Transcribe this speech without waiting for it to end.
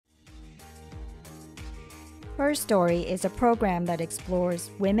Her Story is a program that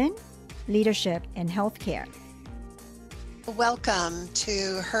explores women, leadership, and healthcare. Welcome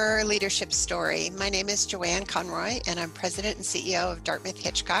to Her Leadership Story. My name is Joanne Conroy, and I'm President and CEO of Dartmouth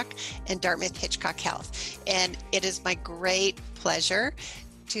Hitchcock and Dartmouth Hitchcock Health. And it is my great pleasure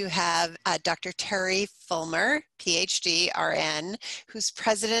to have Dr. Terry Fulmer, PhD, RN, who's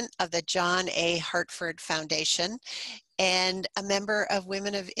president of the John A. Hartford Foundation and a member of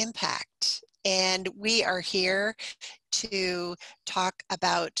Women of Impact. And we are here to talk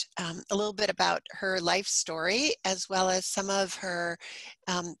about a little bit about her life story, as well as some of her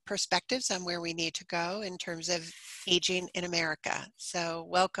perspectives on where we need to go in terms of aging in America. So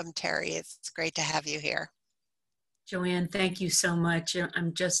welcome, Terry. It's great to have you here. Joanne, thank you so much.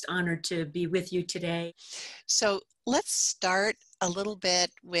 I'm just honored to be with you today. So let's start a little bit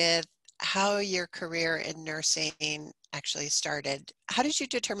with how your career in nursing actually started. How did you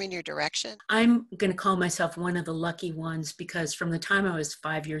determine your direction? I'm going to call myself one of the lucky ones because from the time I was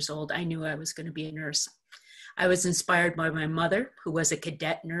 5 years old, I knew I was going to be a nurse. I was inspired by my mother, who was a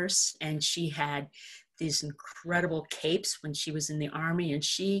cadet nurse, and she had these incredible capes when she was in the Army, and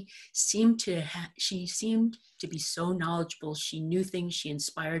she seemed to be so knowledgeable. She knew things. She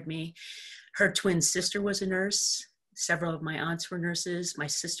inspired me. Her twin sister was a nurse. Several of my aunts were nurses. My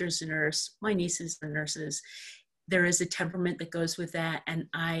sister's a nurse. My nieces are nurses. There is a temperament that goes with that, and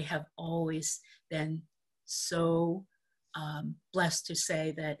I have always been so blessed to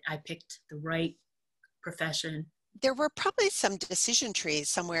say that I picked the right profession. There were probably some decision trees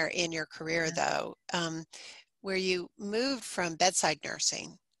somewhere in your career, though, where you moved from bedside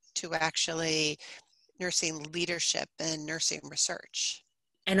nursing to actually nursing leadership and nursing research.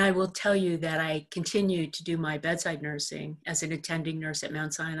 And I will tell you that I continue to do my bedside nursing as an attending nurse at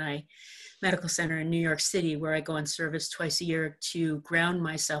Mount Sinai Medical Center in New York City, where I go on service twice a year to ground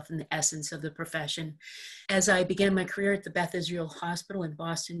myself in the essence of the profession. As I began my career at the Beth Israel Hospital in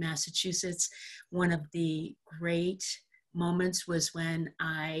Boston, Massachusetts, one of the great moments was when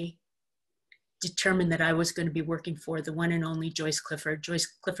I determined that I was going to be working for the one and only Joyce Clifford. Joyce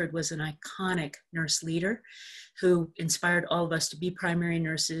Clifford was an iconic nurse leader who inspired all of us to be primary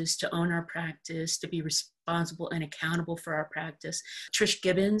nurses, to own our practice, to be responsible and accountable for our practice. Trish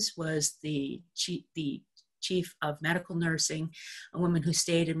Gibbons was the chief of medical nursing, a woman who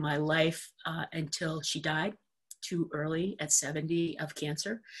stayed in my life until she died too early at 70 of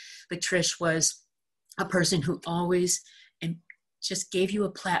cancer. But Trish was a person who always just gave you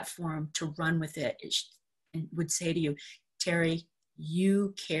a platform to run with it and would say to you, Terry,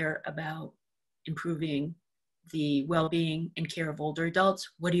 you care about improving the well-being and care of older adults.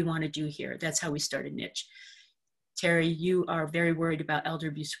 What do you want to do here? That's how we started Niche. Terry, you are very worried about elder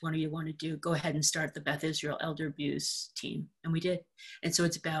abuse. What do you want to do? Go ahead and start the Beth Israel Elder Abuse team. And we did. And so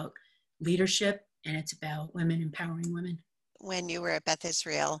it's about leadership and it's about women empowering women. When you were at Beth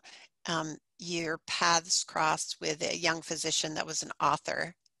Israel, your paths crossed with a young physician that was an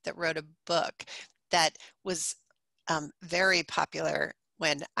author that wrote a book that was very popular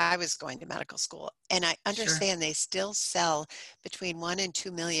when I was going to medical school. And I understand They still sell between 1 and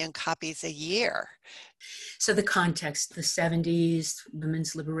 2 million copies a year. So the context, the 70s,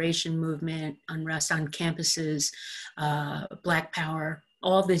 women's liberation movement, unrest on campuses, Black Power,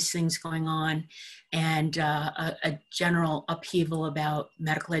 all these things going on, and a general upheaval about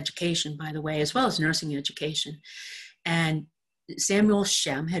medical education, by the way, as well as nursing education. And Samuel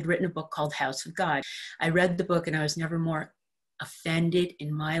Shem had written a book called House of God. I read the book and I was never more offended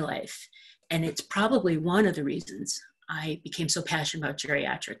in my life. And it's probably one of the reasons I became so passionate about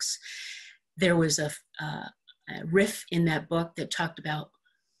geriatrics. There was a riff in that book that talked about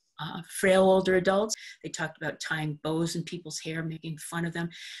frail older adults. They talked about tying bows in people's hair, making fun of them.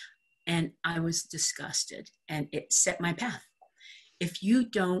 And I was disgusted, and it set my path. If you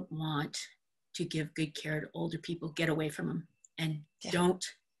don't want to give good care to older people, get away from them and don't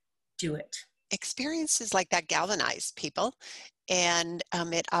do it. Experiences like that galvanize people, and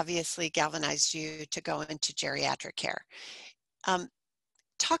it obviously galvanized you to go into geriatric care.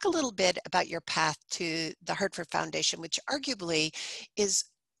 Talk a little bit about your path to the Hartford Foundation, which arguably is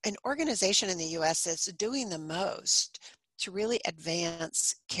an organization in the U.S. that's doing the most to really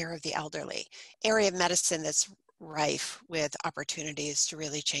advance care of the elderly, area of medicine that's rife with opportunities to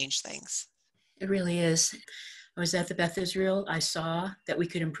really change things. It really is. I was at the Beth Israel. I saw that we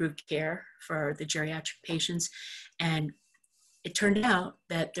could improve care for the geriatric patients. And it turned out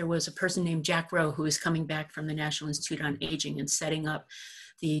that there was a person named Jack Rowe who was coming back from the National Institute on Aging and setting up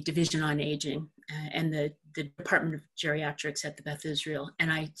the Division on Aging and the Department of Geriatrics at the Beth Israel.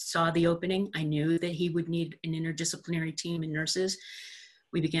 And I saw the opening. I knew that he would need an interdisciplinary team and nurses.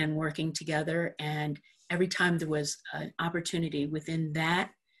 we began working together, and every time there was an opportunity within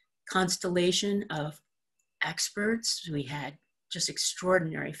that constellation of experts, we had just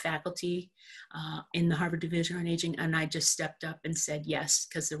extraordinary faculty in the Harvard Division on Aging, and I just stepped up and said yes,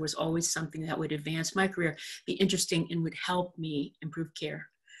 because there was always something that would advance my career, be interesting, and would help me improve care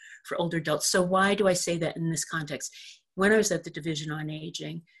for older adults. So why do I say that in this context? When I was at the Division on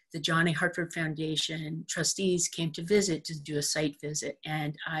Aging, the John A. Hartford Foundation trustees came to visit to do a site visit,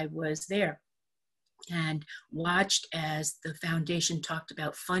 and I was there and watched as the foundation talked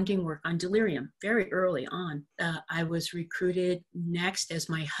about funding work on delirium very early on. I was recruited next as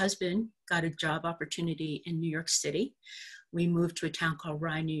my husband got a job opportunity in New York City. We moved to a town called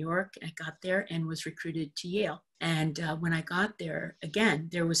Rye, New York. I got there and was recruited to Yale. And when I got there, again,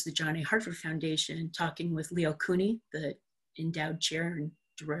 there was the John A. Hartford Foundation talking with Leo Cooney, the endowed chair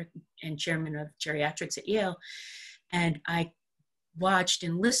and chairman of geriatrics at Yale. And I watched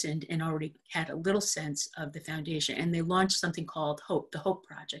and listened and already had a little sense of the foundation. And they launched something called HOPE, the HOPE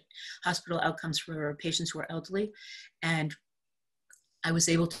Project, Hospital Outcomes for Patients Who are Elderly. And I was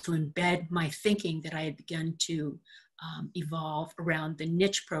able to embed my thinking that I had begun to evolve around the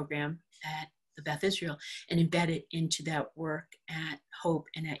niche program at the Beth Israel and embed it into that work at HOPE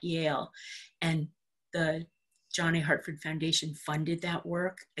and at Yale. And the John A. Hartford Foundation funded that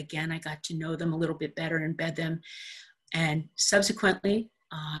work. Again, I got to know them a little bit better, embed them. And subsequently,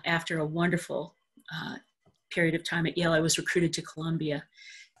 after a wonderful period of time at Yale, I was recruited to Columbia.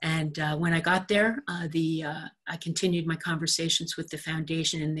 And when I got there, I continued my conversations with the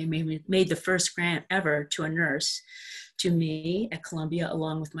foundation, and they made the first grant ever to a nurse to me at Columbia,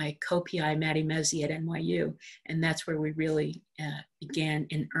 along with my co-PI, Maddie Mezzi, at NYU. And that's where we really began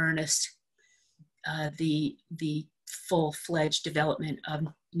in earnest the full-fledged development of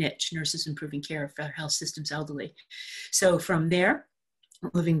niche, Nurses Improving Care for Health Systems Elderly. So from there,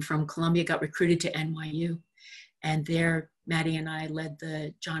 moving from Columbia, got recruited to NYU. And there, Maddie and I led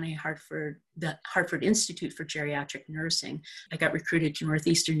the John A. Hartford, the Hartford Institute for Geriatric Nursing. I got recruited to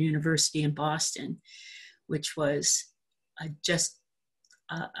Northeastern University in Boston, which was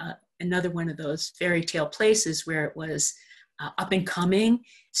another one of those fairy tale places where it was up and coming,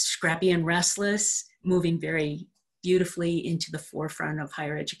 scrappy and restless, moving very beautifully into the forefront of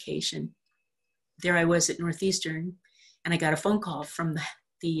higher education. There I was at Northeastern, and I got a phone call from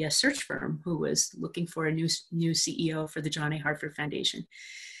the search firm who was looking for a new CEO for the John A. Hartford Foundation.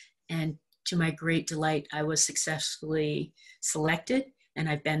 And to my great delight, I was successfully selected, and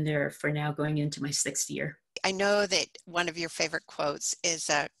I've been there for now going into my 6th year. I know that one of your favorite quotes is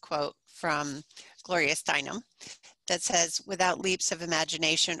a quote from Gloria Steinem that says, "Without leaps of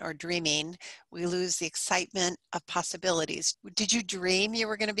imagination or dreaming, we lose the excitement of possibilities." Did you dream you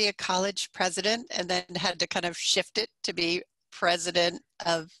were going to be a college president and then had to kind of shift it to be president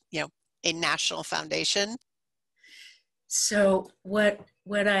of, a national foundation? So what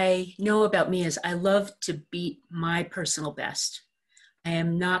I know about me is I love to beat my personal best. I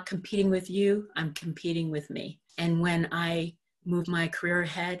am not competing with you, I'm competing with me. And when I move my career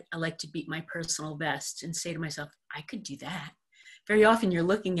ahead, I like to beat my personal best and say to myself, I could do that. Very often you're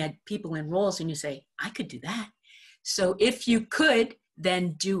looking at people in roles and you say, I could do that. So if you could,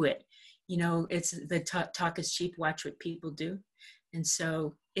 then do it. It's the talk is cheap, watch what people do. And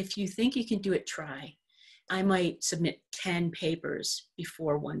so if you think you can do it, try. I might submit 10 papers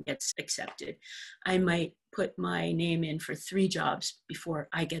before one gets accepted. I might put my name in for 3 jobs before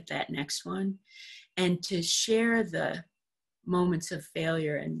I get that next one. And to share the moments of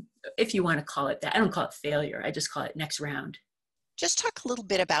failure, and if you want to call it that, I don't call it failure, I just call it next round. Just talk a little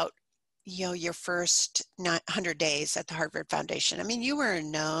bit about your first 100 days at the Hartford Foundation. I mean, you were a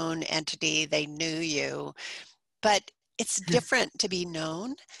known entity, they knew you, but it's different to be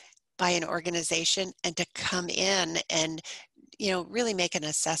known by an organization and to come in and, really make an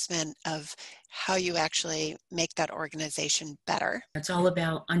assessment of how you actually make that organization better. It's all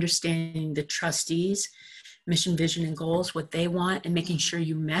about understanding the trustees' mission, vision, and goals, what they want, and making sure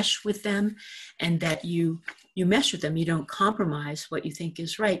you mesh with them, and that you mesh with them. You don't compromise what you think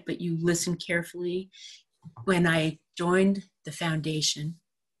is right, but you listen carefully. When I joined the foundation,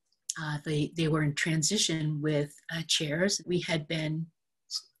 they were in transition with chairs. We had been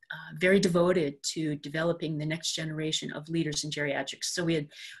very devoted to developing the next generation of leaders in geriatrics. So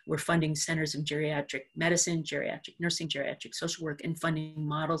we're funding centers of geriatric medicine, geriatric nursing, geriatric social work, and funding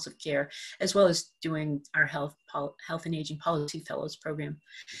models of care, as well as doing our health and aging policy fellows program.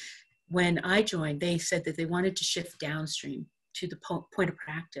 When I joined, they said that they wanted to shift downstream to the point of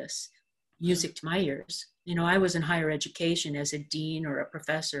practice, music to my ears. You know, I was in higher education as a dean or a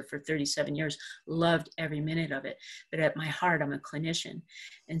professor for 37 years, loved every minute of it. But at my heart, I'm a clinician.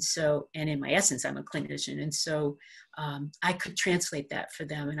 And so, and in my essence, I'm a clinician. And so I could translate that for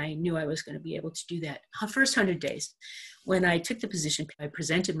them. And I knew I was going to be able to do that. First 100 days. When I took the position, I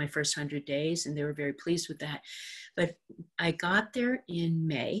presented my first 100 days and they were very pleased with that. But I got there in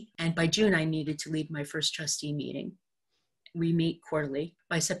May, and by June, I needed to lead my first trustee meeting. We meet quarterly.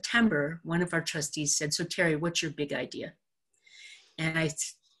 By September, one of our trustees said, "So Terry, what's your big idea?" And I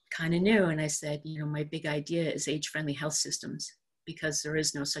kind of knew, and I said, you know, my big idea is age-friendly health systems, because there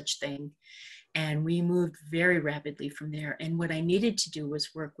is no such thing. And we moved very rapidly from there. And what I needed to do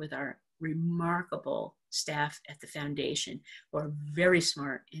was work with our remarkable staff at the foundation, who are very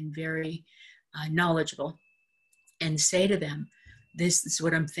smart and very knowledgeable, and say to them, this is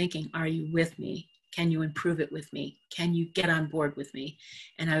what I'm thinking. Are you with me? Can you improve it with me? Can you get on board with me?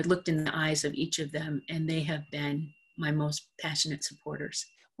 And I looked in the eyes of each of them, and they have been my most passionate supporters.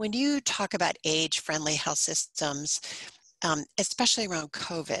 When you talk about age-friendly health systems, especially around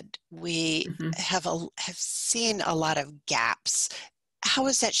COVID, we have seen a lot of gaps. How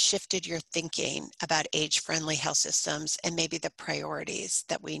has that shifted your thinking about age-friendly health systems and maybe the priorities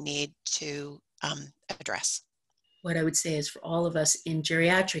that we need to address? What I would say is, for all of us in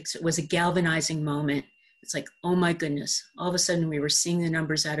geriatrics, it was a galvanizing moment. It's like, oh my goodness, all of a sudden we were seeing the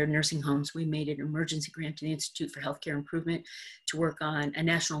numbers out of nursing homes. We made an emergency grant to the Institute for Healthcare Improvement to work on a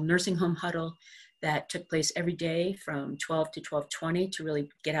national nursing home huddle that took place every day from 12 to 12:20 to really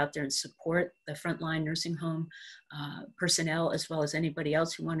get out there and support the frontline nursing home personnel, as well as anybody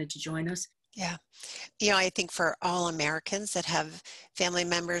else who wanted to join us. Yeah. You know, I think for all Americans that have family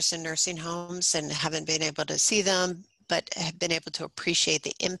members in nursing homes and haven't been able to see them, but have been able to appreciate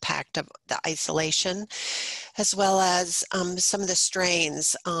the impact of the isolation, as well as some of the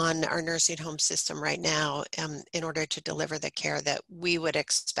strains on our nursing home system right now in order to deliver the care that we would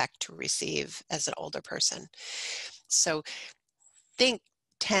expect to receive as an older person. So think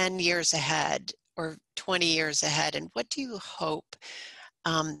 10 years ahead or 20 years ahead, and what do you hope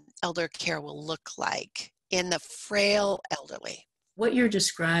elder care will look like in the frail elderly? What you're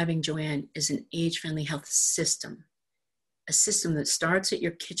describing, Joanne, is an age-friendly health system, a system that starts at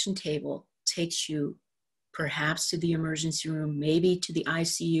your kitchen table, takes you perhaps to the emergency room, maybe to the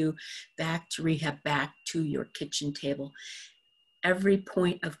ICU, back to rehab, back to your kitchen table. Every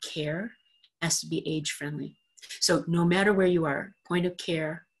point of care has to be age-friendly. So no matter where you are, point of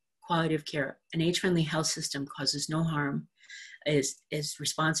care, quality of care, an age-friendly health system causes no harm, is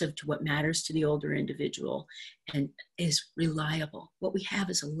responsive to what matters to the older individual, and is reliable. What we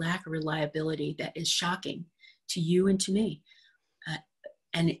have is a lack of reliability that is shocking to you and to me,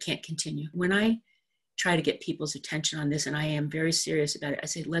 and it can't continue. When I try to get people's attention on this, and I am very serious about it, I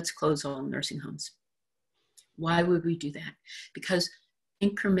say, let's close all nursing homes. Why would we do that? Because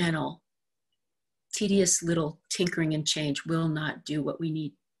incremental, tedious little tinkering and change will not do what we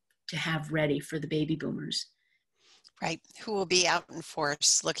need to have ready for the baby boomers. Right, who will be out in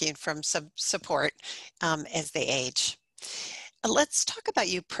force looking for some support as they age. Let's talk about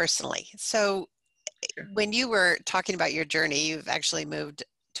you personally. So when you were talking about your journey, you've actually moved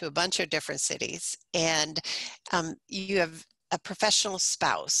to a bunch of different cities, and you have a professional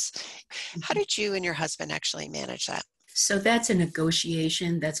spouse. How did you and your husband actually manage that? So that's a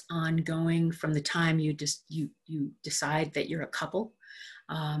negotiation that's ongoing from the time you decide that you're a couple.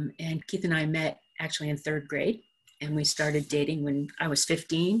 And Keith and I met actually in 3rd grade. And we started dating when I was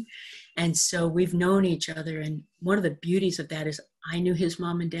 15. And so we've known each other. And one of the beauties of that is I knew his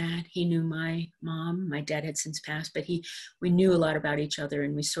mom and dad. He knew my mom. My dad had since passed, but we knew a lot about each other,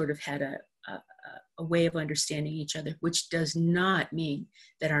 and we sort of had a way of understanding each other, which does not mean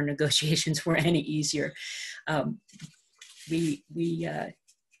that our negotiations were any easier. We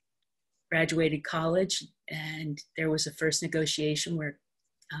graduated college, and there was a first negotiation where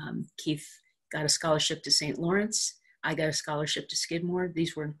Keith got a scholarship to St. Lawrence. I got a scholarship to Skidmore.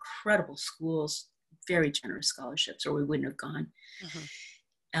 These were incredible schools, very generous scholarships, or we wouldn't have gone.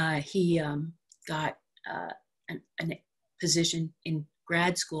 He got a position in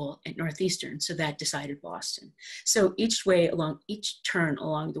grad school at Northeastern, so that decided Boston. So each turn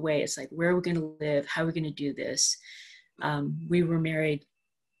along the way, it's like, where are we going to live? How are we going to do this? We were married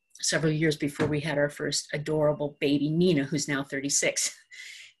several years before we had our first adorable baby, Nina, who's now 36.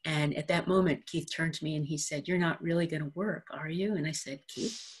 And at that moment, Keith turned to me and he said, "You're not really going to work, are you?" And I said,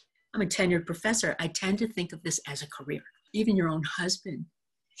 "Keith, I'm a tenured professor. I tend to think of this as a career." Even your own husband.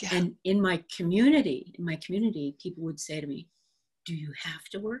 Yeah. And in my community, people would say to me, "Do you have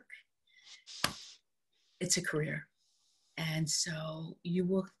to work?" It's a career. And so you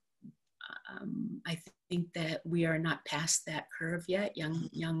will I think that we are not past that curve yet.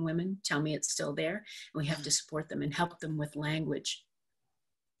 Young women tell me it's still there. And we have to support them and help them with language.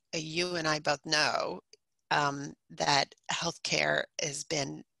 You and I both know that healthcare has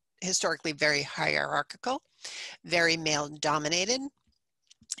been historically very hierarchical, very male dominated,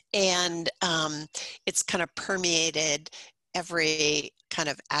 and it's kind of permeated every kind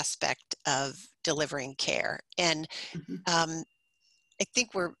of aspect of delivering care. And I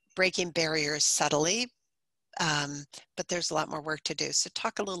think we're breaking barriers subtly, but there's a lot more work to do. So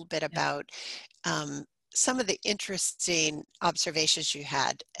talk a little bit about some of the interesting observations you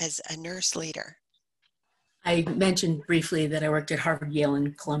had as a nurse leader. I mentioned briefly that I worked at Harvard, Yale,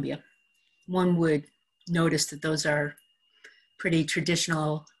 and Columbia. One would notice that those are pretty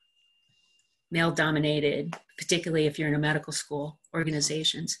traditional, male-dominated, particularly if you're in a medical school,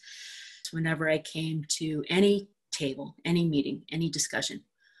 organizations. Whenever I came to any table, any meeting, any discussion,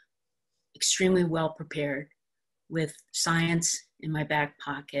 extremely well prepared, with science in my back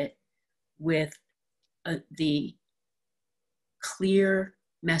pocket, with the clear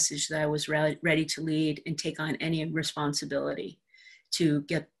message that I was ready to lead and take on any responsibility to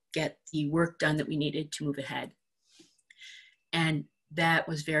get the work done that we needed to move ahead. And that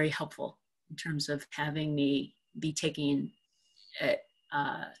was very helpful in terms of having me be taking,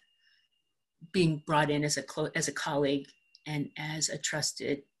 being brought in as a colleague and as a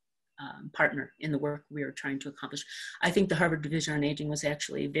trusted partner in the work we were trying to accomplish. I think the Harvard Division on Aging was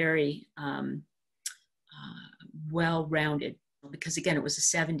actually very well-rounded, because again, it was the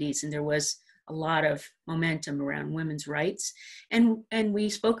 70s and there was a lot of momentum around women's rights, and we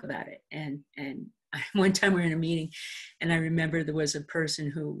spoke about it. And one time we were in a meeting, and I remember there was a person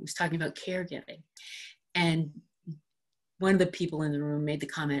who was talking about caregiving, and one of the people in the room made the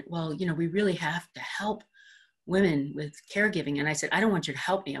comment, well, you know, we really have to help women with caregiving. And I said, I don't want you to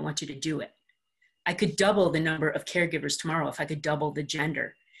help me, I want you to do it. I could double the number of caregivers tomorrow if I could double the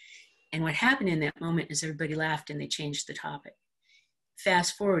gender. And what happened in that moment is everybody laughed and they changed the topic.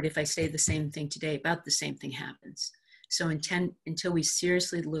 Fast forward, if I say the same thing today, about the same thing happens. So until we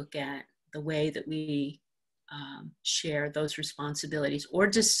seriously look at the way that we share those responsibilities, or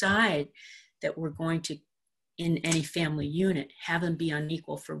decide that we're going to, in any family unit, have them be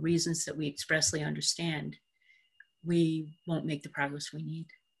unequal for reasons that we expressly understand, we won't make the progress we need.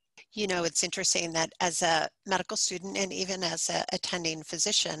 You know, it's interesting that as a medical student and even as an attending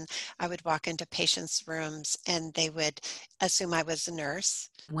physician, I would walk into patients' rooms and they would assume I was a nurse.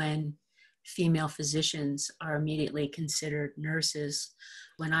 When female physicians are immediately considered nurses,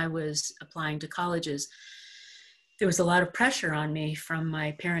 when I was applying to colleges, there was a lot of pressure on me from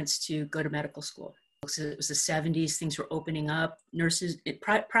my parents to go to medical school. So it was the 70s, things were opening up. Nurses,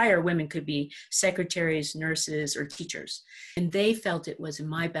 prior women could be secretaries, nurses, or teachers. And they felt it was in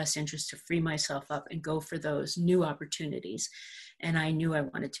my best interest to free myself up and go for those new opportunities. And I knew I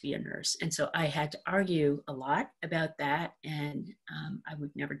wanted to be a nurse. And so I had to argue a lot about that. And I would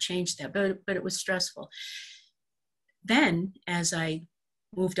never change that, but it was stressful. Then as I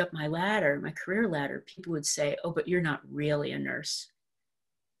moved up my ladder, my career ladder, people would say, oh, but you're not really a nurse.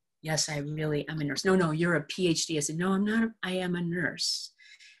 Yes, I really am a nurse. No, you're a PhD. I said, no, I'm not. I am a nurse.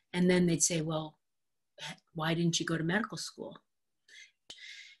 And then they'd say, well, why didn't you go to medical school?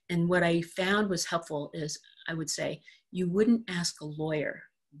 And what I found was helpful is I would say, you wouldn't ask a lawyer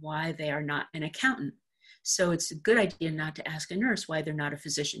why they are not an accountant. So it's a good idea not to ask a nurse why they're not a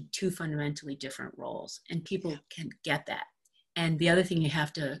physician. Two fundamentally different roles. And people can get that. And the other thing you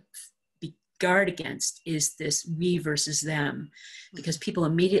have to guard against is this we versus them, because people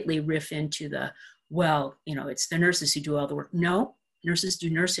immediately riff into the, well, you know, it's the nurses who do all the work. No, nurses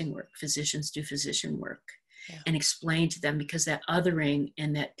do nursing work, physicians do physician work. And explain to them, because that othering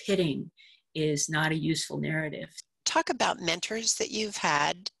and that pitting is not a useful narrative. Talk about mentors that you've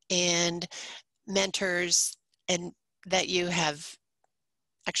had and mentors and that you have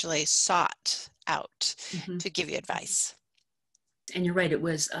actually sought out to give you advice. And you're right, it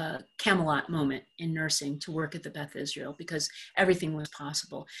was a Camelot moment in nursing to work at the Beth Israel, because everything was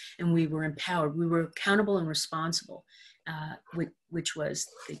possible and we were empowered. We were accountable and responsible, which was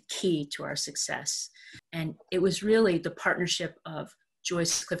the key to our success. And it was really the partnership of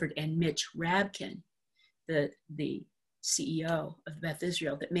Joyce Clifford and Mitch Rabkin, the CEO of Beth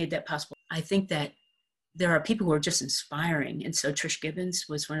Israel, that made that possible. I think that there are people who are just inspiring. And so Trish Gibbons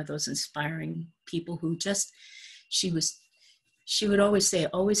was one of those inspiring people who just, she would always say,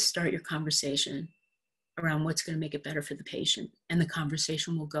 always start your conversation around what's going to make it better for the patient, and the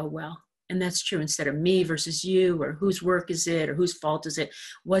conversation will go well. And that's true. Instead of me versus you, or whose work is it, or whose fault is it,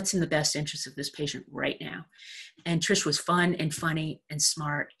 what's in the best interest of this patient right now? And Trish was fun and funny and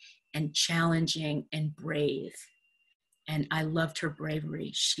smart and challenging and brave. And I loved her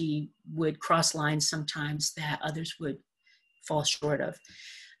bravery. She would cross lines sometimes that others would fall short of.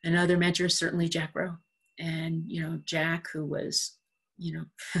 Another mentor is certainly Jack Rowe. And, Jack, who was,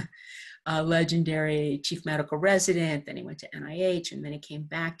 a legendary chief medical resident, then he went to NIH, and then he came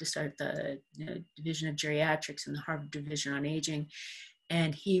back to start the Division of Geriatrics and the Harvard Division on Aging.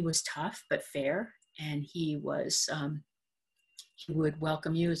 And he was tough but fair, and he would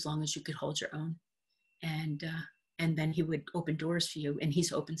welcome you as long as you could hold your own. And then he would open doors for you, and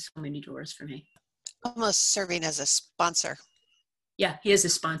he's opened so many doors for me. Almost serving as a sponsor. Yeah, he is a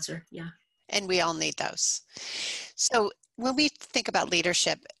sponsor, yeah. And we all need those. So when we think about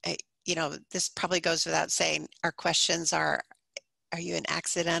leadership, this probably goes without saying, our questions are you an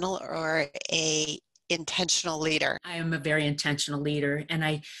accidental or a intentional leader? I am a very intentional leader, and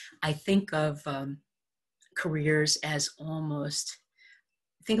I think of careers as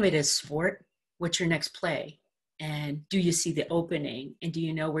think of it as sport. What's your next play? And do you see the opening? And do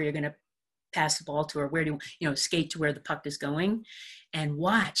you know where you're going to pass the ball to, or where do you skate to where the puck is going? And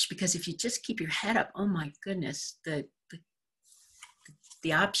watch, because if you just keep your head up, oh my goodness, the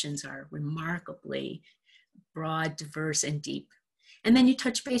options are remarkably broad, diverse, and deep. And then you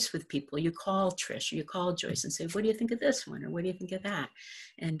touch base with people. You call Trish, or you call Joyce and say, what do you think of this one? Or what do you think of that?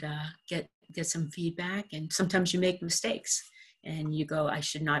 And get some feedback. And sometimes you make mistakes and you go, I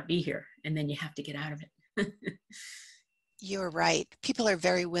should not be here. And then you have to get out of it. You're right. People are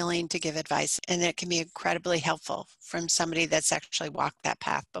very willing to give advice, and it can be incredibly helpful from somebody that's actually walked that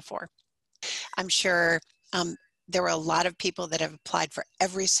path before. I'm sure there were a lot of people that have applied for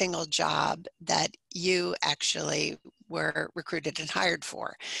every single job that you actually were recruited and hired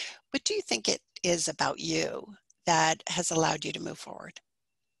for. What do you think it is about you that has allowed you to move forward?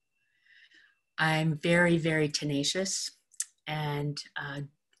 I'm very, very tenacious and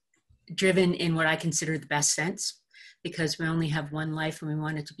driven in what I consider the best sense, because we only have one life and we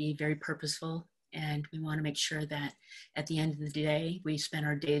want it to be very purposeful. And we want to make sure that at the end of the day, we spent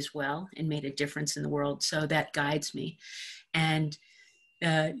our days well and made a difference in the world. So that guides me. And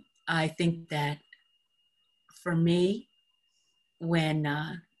I think that for me,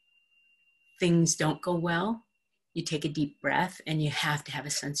 when things don't go well, you take a deep breath, and you have to have a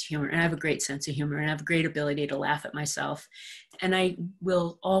sense of humor. And I have a great sense of humor, and I have a great ability to laugh at myself. And I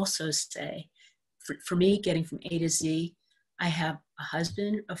will also say, for me, getting from A to Z, I have a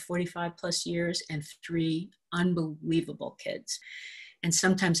husband of 45 plus years and 3 unbelievable kids. And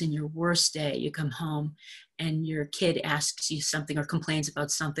sometimes in your worst day, you come home and your kid asks you something or complains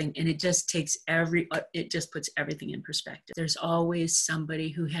about something, and it just puts everything in perspective. There's always somebody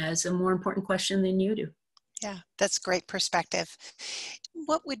who has a more important question than you do. Yeah, that's great perspective.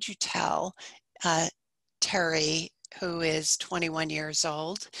 What would you tell Terry, who is 21 years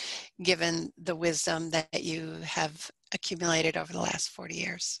old, given the wisdom that you have accumulated over the last 40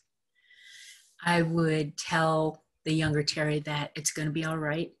 years? I would tell the younger Terry that it's going to be all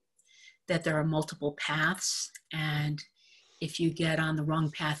right, that there are multiple paths, and if you get on the wrong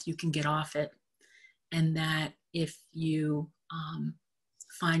path, you can get off it. And that if you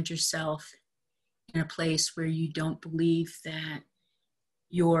find yourself in a place where you don't believe that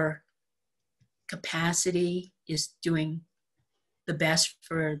your capacity is doing the best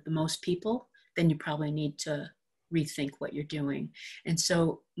for the most people, then you probably need to rethink what you're doing. And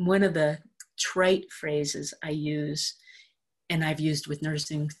so one of the trite phrases I use, and I've used with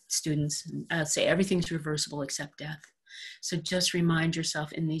nursing students, I'll say everything's reversible except death. So just remind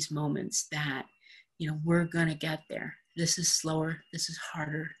yourself in these moments that, we're going to get there. This is slower. This is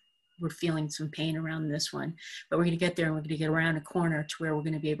harder. We're feeling some pain around this one, but we're going to get there, and we're going to get around a corner to where we're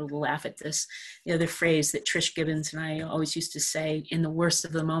going to be able to laugh at this. The other phrase that Trish Gibbons and I always used to say in the worst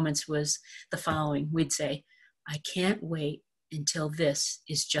of the moments was the following. We'd say, I can't wait until this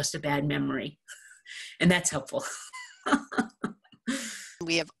is just a bad memory. And that's helpful.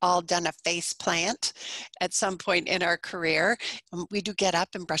 We have all done a face plant at some point in our career. We do get up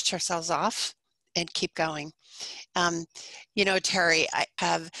and brush ourselves off and keep going. Terry, I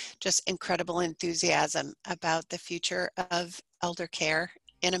have just incredible enthusiasm about the future of elder care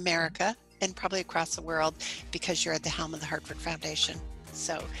in America and probably across the world, because you're at the helm of the Hartford Foundation.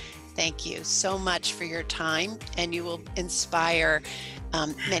 So thank you so much for your time, and you will inspire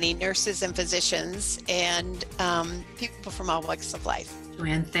many nurses and physicians and people from all walks of life.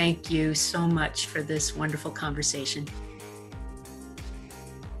 Joanne, thank you so much for this wonderful conversation.